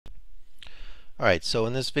Alright, so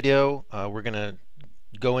in this video we're going to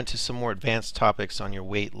go into some more advanced topics on your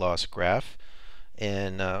weight loss graph.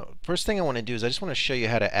 And first thing I want to do is I just want to show you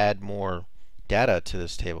how to add more data to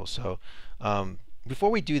this table. So before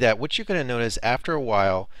we do that, what you're going to notice after a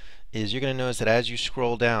while is you're going to notice that as you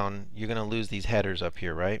scroll down, you're going to lose these headers up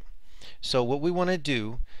here, right? So what we want to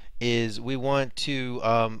do is we want to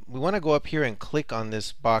go up here and click on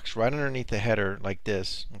this box right underneath the header like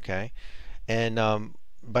this, okay? And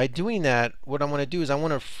by doing that, what I want to do is I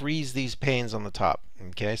want to freeze these panes on the top.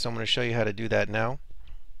 Okay, so I'm going to show you how to do that now.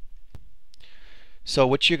 So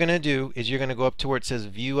what you're going to do is you're going to go up to where it says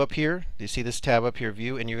View up here. You see this tab up here,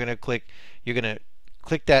 View, and you're going to click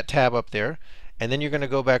that tab up there, and then you're going to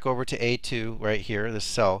go back over to A2 right here, this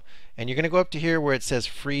cell, and you're going to go up to here where it says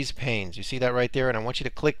Freeze Panes. You see that right there, and I want you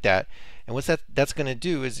to click that. And what that's going to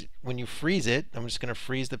do is when you freeze it, I'm just going to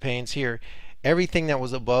freeze the panes here. Everything that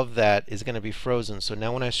was above that is going to be frozen. So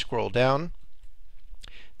now when I scroll down,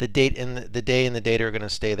 the date and the day and the date are going to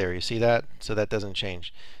stay there. You see that? So that doesn't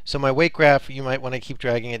change. So my weight graph, you might want to keep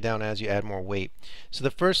dragging it down as you add more weight. So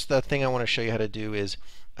the first thing I want to show you how to do is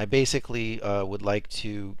I basically would like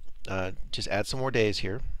to just add some more days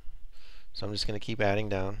here. So I'm just going to keep adding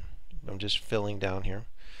down. I'm just filling down here.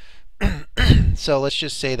 So let's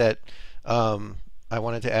just say that I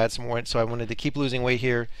wanted to add some more. So I wanted to keep losing weight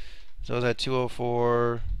here. So I was at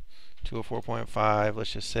 204, 204.5,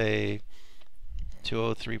 let's just say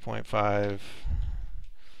 203.5,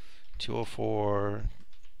 204,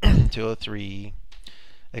 203,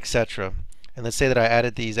 etc. And let's say that I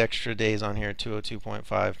added these extra days on here,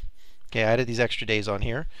 202.5. Okay, I added these extra days on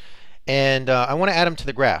here. And I want to add them to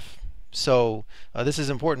the graph. So this is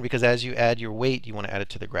important because as you add your weight, you want to add it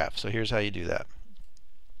to the graph. So here's how you do that.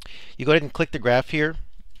 You go ahead and click the graph here,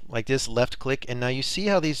 like this, left click, and now you see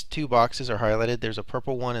how these two boxes are highlighted. There's a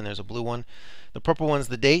purple one and there's a blue one. The purple one's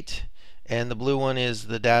the date and the blue one is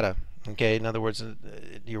the data. Okay, in other words,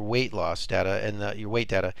 your weight loss data and your weight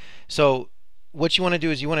data. So what you want to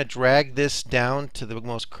do is you want to drag this down to the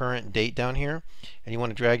most current date down here, and you want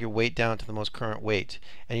to drag your weight down to the most current weight.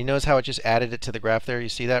 And you notice how it just added it to the graph there. You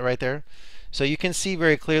see that right there? So you can see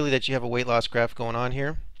very clearly that you have a weight loss graph going on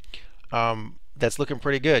here. That's looking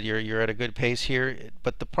pretty good. You're at a good pace here,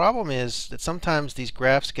 but the problem is that sometimes these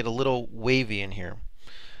graphs get a little wavy in here.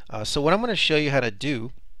 So what I'm going to show you how to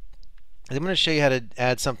do is I'm going to show you how to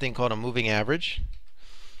add something called a moving average,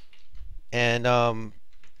 and I'm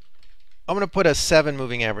going to put a 7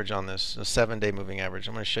 moving average on this, a 7-day moving average.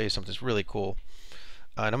 I'm going to show you something that's really cool.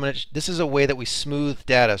 And this is a way that we smooth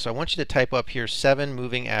data. So I want you to type up here 7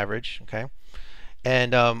 moving average, okay?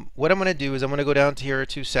 And what I'm going to do is I'm going to go down to here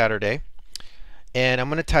to Saturday. And I'm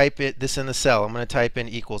going to type this in the cell. I'm going to type in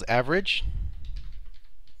equals average.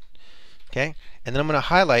 Okay, and then I'm going to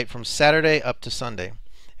highlight from Saturday up to Sunday.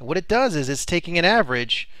 And what it does is it's taking an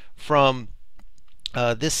average from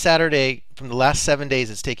this Saturday, from the last 7 days,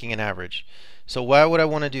 it's taking an average. So why would I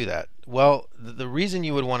want to do that? Well, the reason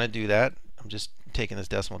you would want to do that, I'm just taking this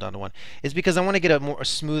decimal down to 1, is because I want to get a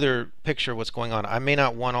smoother picture of what's going on. I may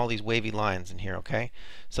not want all these wavy lines in here, okay?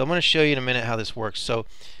 So I'm going to show you in a minute how this works. So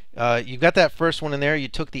you've got that first one in there. You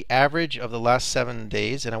took the average of the last 7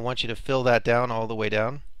 days, and I want you to fill that down all the way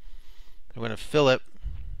down. We're going to fill it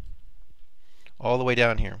all the way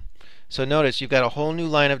down here. So notice you've got a whole new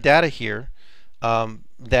line of data here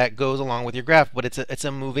that goes along with your graph, but it's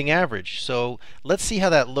a moving average. So let's see how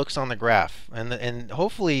that looks on the graph, and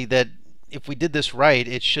hopefully that if we did this right,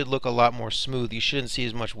 it should look a lot more smooth. You shouldn't see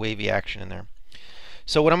as much wavy action in there.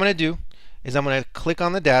 So what I'm going to do is I'm going to click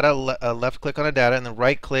on the data, left click on the data, and then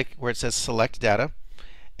right click where it says select data,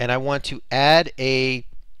 and I want to add a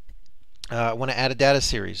data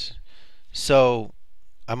series. So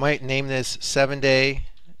I might name this 7-day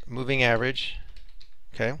moving average,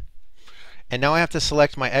 okay? And now I have to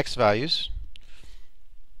select my X values.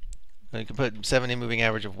 I can put 7-day moving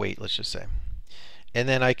average of weight, let's just say. And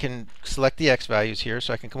then I can select the X values here,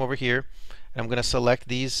 so I can come over here and I'm going to select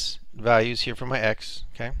these values here for my X,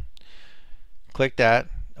 okay? Click that.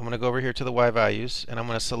 I'm going to go over here to the Y values, and I'm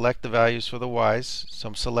going to select the values for the Y's. So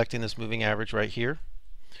I'm selecting this moving average right here.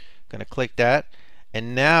 I'm going to click that,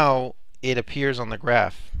 and now it appears on the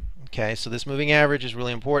graph. Okay, so this moving average is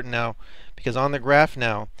really important now because on the graph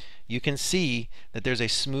now you can see that there's a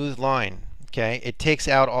smooth line. Okay, it takes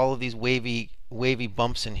out all of these wavy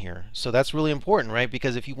bumps in here. So that's really important, right?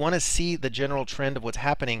 Because if you want to see the general trend of what's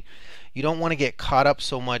happening, you don't want to get caught up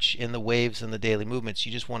so much in the waves and the daily movements.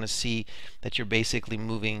 You just want to see that you're basically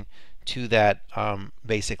moving to that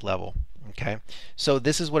basic level. Okay, so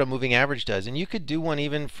this is what a moving average does, and you could do one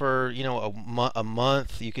even for a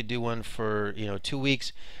month. You could do one for 2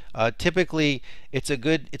 weeks. Typically, it's a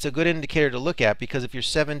good indicator to look at, because if your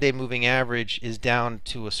 7-day moving average is down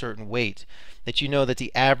to a certain weight, that you know that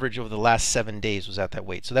the average over the last 7 days was at that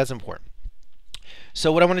weight. So that's important.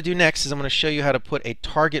 So what I want to do next is I'm going to show you how to put a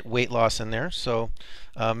target weight loss in there. So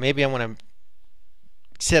maybe I want to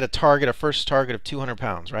set a first target of 200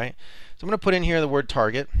 pounds, right? So I'm going to put in here the word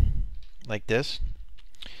target, like this.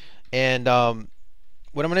 And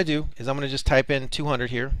what I'm going to do is I'm going to just type in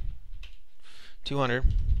 200 here. 200.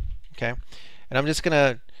 Okay. And I'm just going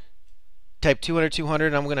to type 200, 200,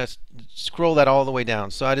 and I'm going to scroll that all the way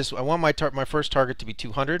down. So I want my first target to be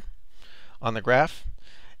 200 on the graph.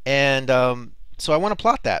 And so I want to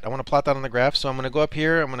plot that. I want to plot that on the graph. So I'm going to go up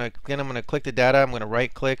here. I'm going to click the data. I'm going to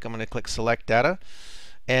right click. I'm going to click select data.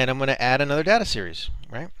 And I'm going to add another data series,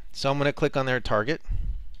 right? So I'm going to click on their target,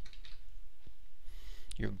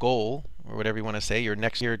 your goal, or whatever you want to say, your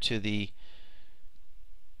next year to the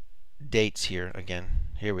dates here again.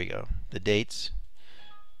 Here we go, the dates.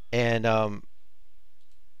 And why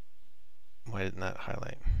didn't that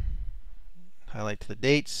highlight? Highlight to the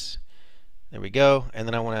dates. There we go. And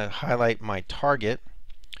then I want to highlight my target,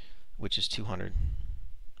 which is 200.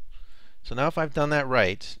 So now if I've done that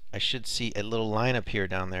right, I should see a little line up here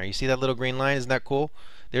down there. You see that little green line? Isn't that cool?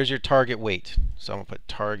 There's your target weight. So I'm going to put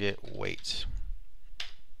target weight.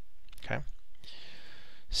 Okay.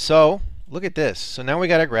 So look at this. So now we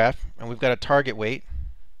got a graph, and we've got a target weight.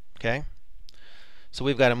 Okay. So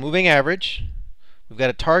we've got a moving average. We've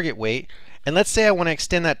got a target weight. And let's say I want to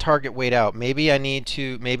extend that target weight out. Maybe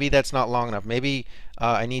that's not long enough. Maybe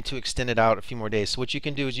I need to extend it out a few more days. So what you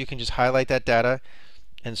can do is you can just highlight that data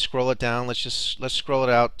and scroll it down. Let's scroll it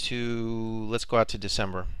out to, let's go out to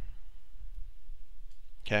December.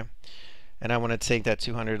 Okay, and I want to take that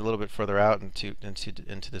 200 a little bit further out into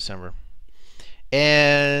December.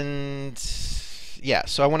 And yeah,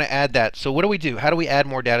 so I want to add that. So what do we do? How do we add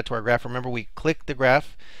more data to our graph? Remember, we click the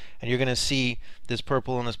graph, and you're going to see this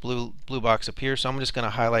purple and this blue box appear. So I'm just going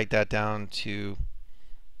to highlight that down to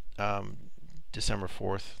December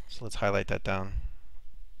 4th. So let's highlight that down.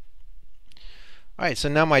 All right, so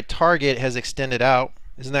now my target has extended out.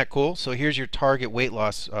 Isn't that cool? So here's your target weight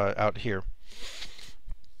loss out here.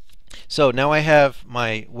 So now I have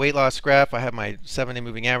my weight loss graph, I have my 7-day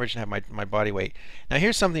moving average, and I have my body weight. Now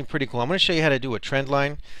here's something pretty cool. I'm going to show you how to do a trend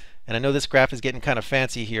line. And I know this graph is getting kind of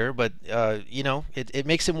fancy here, but it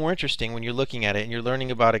makes it more interesting when you're looking at it and you're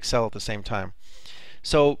learning about Excel at the same time.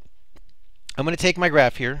 So I'm going to take my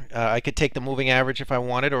graph here. I could take the moving average if I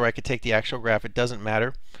wanted, or I could take the actual graph. It doesn't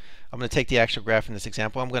matter. I'm going to take the actual graph in this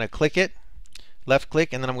example. I'm going to click it, left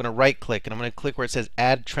click, and then I'm going to right click, and I'm going to click where it says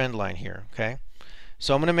add trend line here. Okay.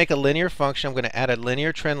 So I'm going to make a linear function. I'm going to add a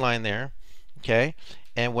linear trend line there. Okay.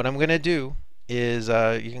 And what I'm going to do is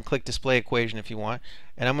you can click display equation if you want,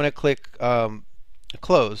 and I'm going to click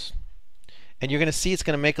close, and you're going to see it's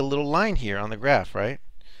going to make a little line here on the graph, right?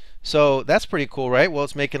 So that's pretty cool, right? Well,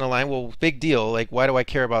 it's making a line. Well, big deal. Like, why do I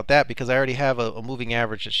care about that? Because I already have a moving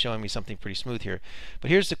average that's showing me something pretty smooth here.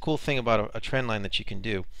 But here's the cool thing about a trend line that you can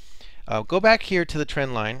do. Go back here to the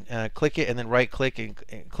trend line, click it, and then right click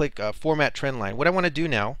and click format trend line. What I want to do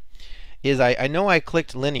now is I know I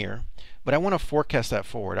clicked linear, but I want to forecast that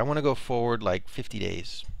forward. I want to go forward like 50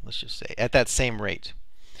 days, let's just say, at that same rate.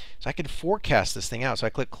 So I can forecast this thing out. So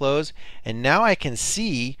I click close, and now I can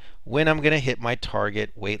see when I'm going to hit my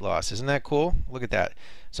target weight loss. Isn't that cool? Look at that.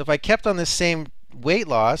 So if I kept on this same weight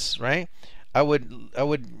loss, right, I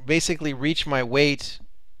would basically reach my weight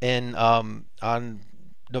in on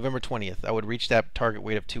November 20th. I would reach that target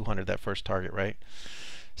weight of 200, that first target, right?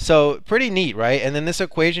 So pretty neat, right? And then this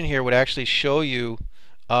equation here would actually show you.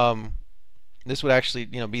 This would actually,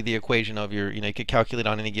 be the equation of your, you could calculate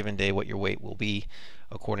on any given day what your weight will be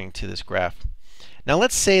according to this graph. Now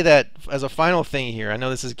let's say that as a final thing here, I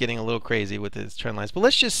know this is getting a little crazy with these trend lines, but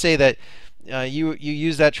let's just say that you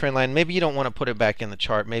use that trend line. Maybe you don't want to put it back in the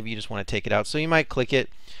chart. Maybe you just want to take it out. So you might click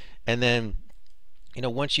it, and then,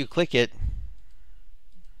 once you click it,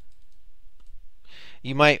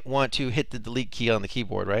 you might want to hit the delete key on the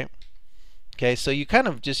keyboard, right? Okay, so you kind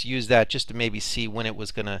of just use that just to maybe see when you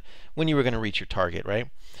were gonna reach your target, right?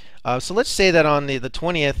 So let's say that on the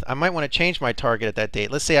 20th, I might want to change my target at that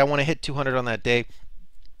date. Let's say I want to hit 200 on that day,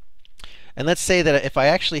 and let's say that if I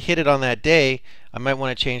actually hit it on that day, I might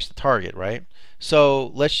want to change the target, right?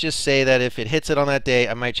 So let's just say that if it hits it on that day,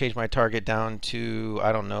 I might change my target down to,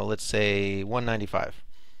 I don't know, let's say 195.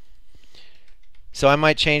 So I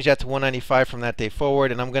might change that to 195 from that day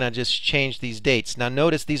forward, and I'm going to just change these dates. Now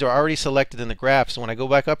notice these are already selected in the graph, so when I go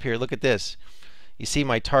back up here, look at this. you see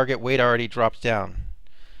my target weight already dropped down.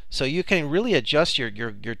 So you can really adjust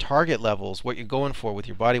your target levels, what you're going for with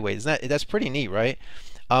your body weight. That's pretty neat, right?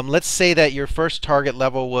 Let's say that your first target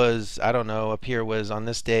level was, I don't know, up here was on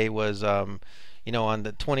this day was, you know, on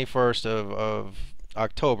the 21st of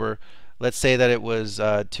October. Let's say that it was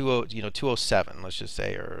 207, let's just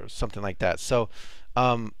say, or something like that. So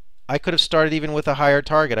I could have started even with a higher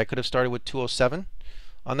target. I could have started with 207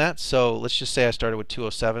 on that. So let's just say I started with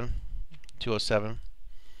 207,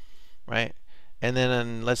 right? And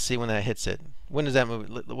then let's see when that hits it. When does that move?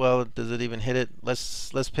 Well, does it even hit it? Let's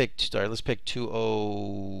pick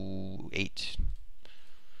 208.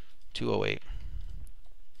 208.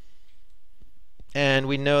 And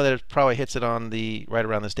we know that it probably hits it on the right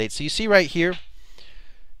around this date. So you see right here,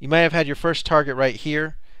 you might have had your first target right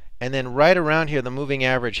here, and then right around here the moving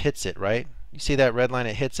average hits it, right? You see that red line,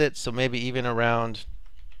 it hits it. So maybe even around,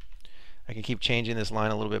 I can keep changing this line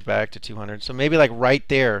a little bit back to 200. So maybe like right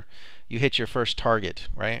there you hit your first target,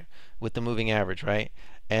 right, with the moving average, right?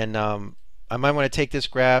 And I might want to take this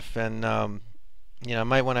graph and you know, I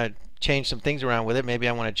might want to change some things around with it. Maybe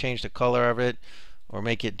I want to change the color of it or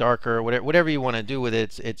make it darker, whatever you want to do with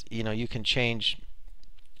it. It's you know, you can change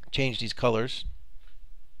these colors.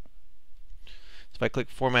 So if I click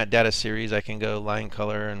Format Data Series, I can go line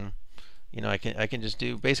color, and you know, I can just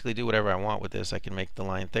basically do whatever I want with this. I can make the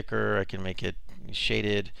line thicker. I can make it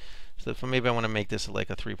shaded. So if maybe I want to make this like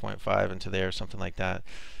a 3.5 into there, something like that.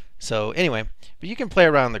 So anyway, but you can play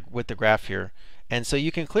around with the graph here, and so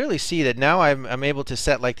you can clearly see that now I'm able to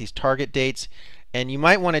set like these target dates. And you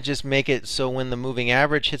might want to just make it so when the moving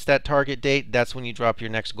average hits that target date, that's when you drop your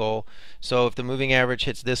next goal. So if the moving average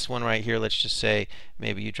hits this one right here, let's just say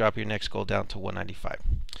maybe you drop your next goal down to 195.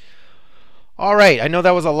 All right, I know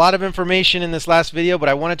that was a lot of information in this last video, but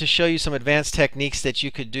I wanted to show you some advanced techniques that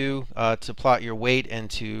you could do to plot your weight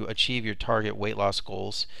and to achieve your target weight loss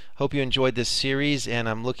goals. Hope you enjoyed this series, and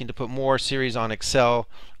I'm looking to put more series on Excel.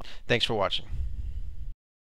 Thanks for watching.